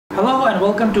Hello and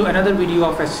welcome to another video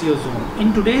of SEO Zone.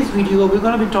 In today's video, we're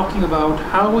going to be talking about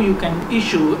how you can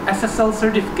issue SSL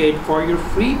certificate for your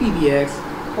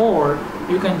FreePBX, or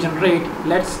you can generate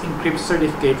Let's Encrypt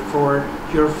certificate for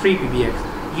your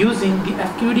FreePBX using the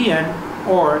FQDN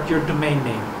or your domain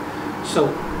name. So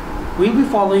we'll be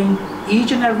following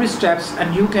each and every steps,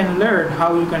 and you can learn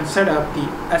how you can set up the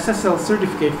SSL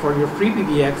certificate for your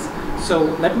FreePBX. So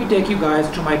let me take you guys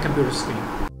to my computer screen.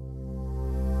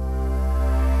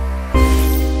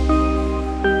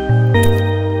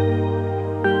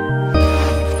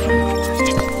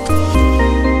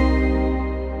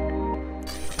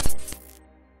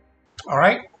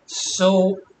 Alright,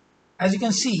 so as you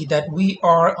can see that we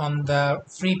are on the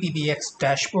FreePBX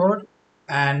dashboard,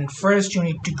 and first you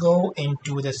need to go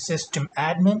into the system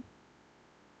admin,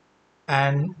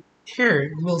 and here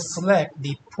you will select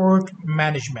the port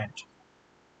management.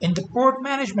 In the port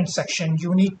management section,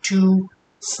 you need to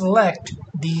select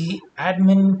the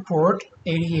admin port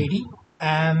 8080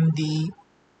 and the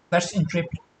Let's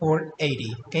Encrypt port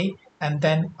 80, okay, and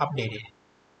then update it.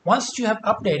 Once you have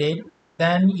updated,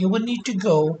 then you will need to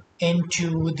go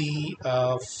into the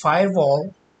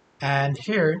firewall, and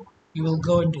here you will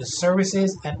go into the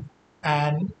services,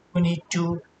 and we need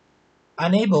to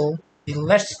enable the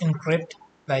Let's Encrypt,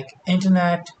 like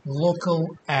internet,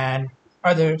 local, and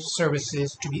other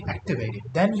services to be activated.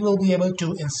 Then you will be able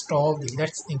to install the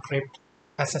Let's Encrypt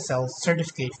SSL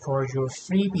certificate for your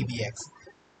FreePBX.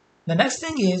 The next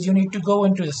thing is you need to go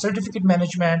into the certificate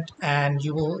management, and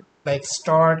you will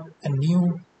start a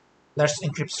new Let's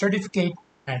Encrypt certificate,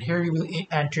 and here you will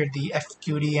enter the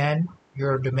FQDN,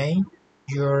 your domain,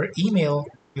 your email,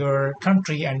 your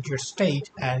country, and your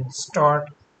state, and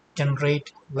start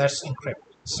generate Let's Encrypt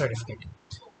certificate.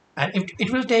 And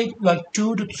it will take like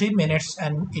 2 to 3 minutes,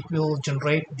 and it will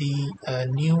generate the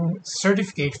new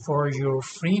certificate for your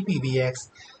FreePBX.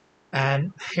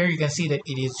 And here you can see that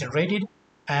it is generated,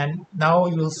 and now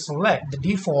you will select the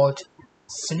default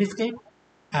certificate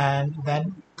and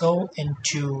then go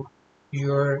into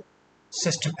your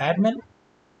system admin.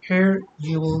 Here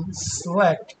you will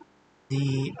select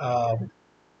the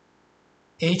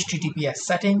HTTPS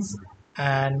settings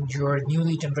and your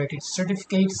newly generated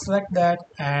certificate. Select that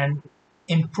and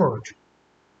import.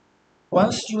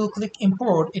 Once you will click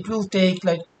import, it will take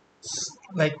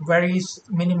like very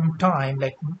minimum time,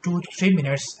 like 2 to 3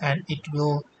 minutes, and it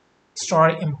will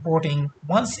start importing.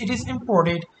 Once it is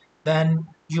imported, then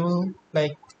you will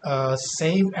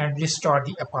save and restart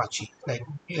the Apache.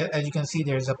 As you can see,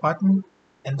 there's a button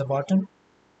in the bottom.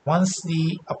 Once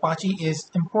the Apache is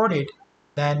imported,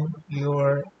 then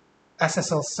your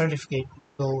SSL certificate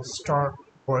will start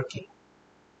working.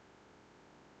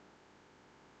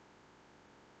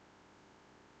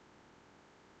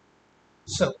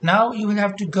 So now you will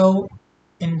have to go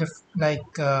in the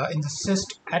in the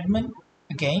syst admin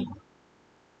again,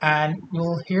 and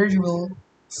you will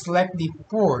select the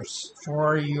ports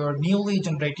for your newly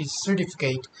generated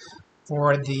certificate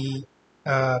for the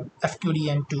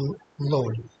FQDN to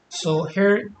load. So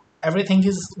here everything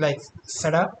is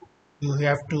set up. You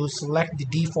have to select the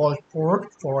default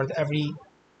port for every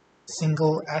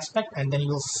single aspect, and then you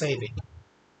will save it.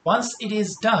 Once it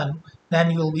is done,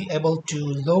 then you will be able to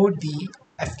load the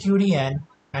FQDN,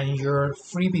 and your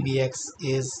FreePBX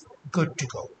is good to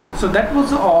go. So that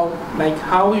was all,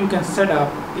 how you can set up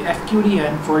the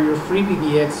FQDN for your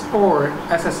FreePBX or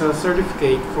SSL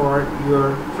certificate for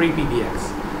your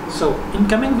FreePBX. So in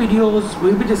coming videos,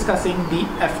 we'll be discussing the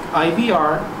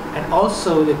IVR and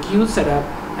also the queue setup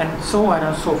and so on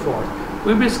and so forth.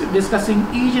 We'll be discussing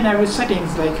each and every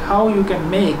settings, like how you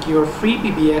can make your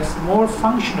FreePBX more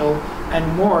functional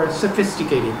and more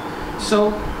sophisticated.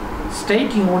 So stay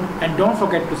tuned and don't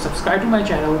forget to subscribe to my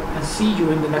channel, and see you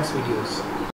in the next videos.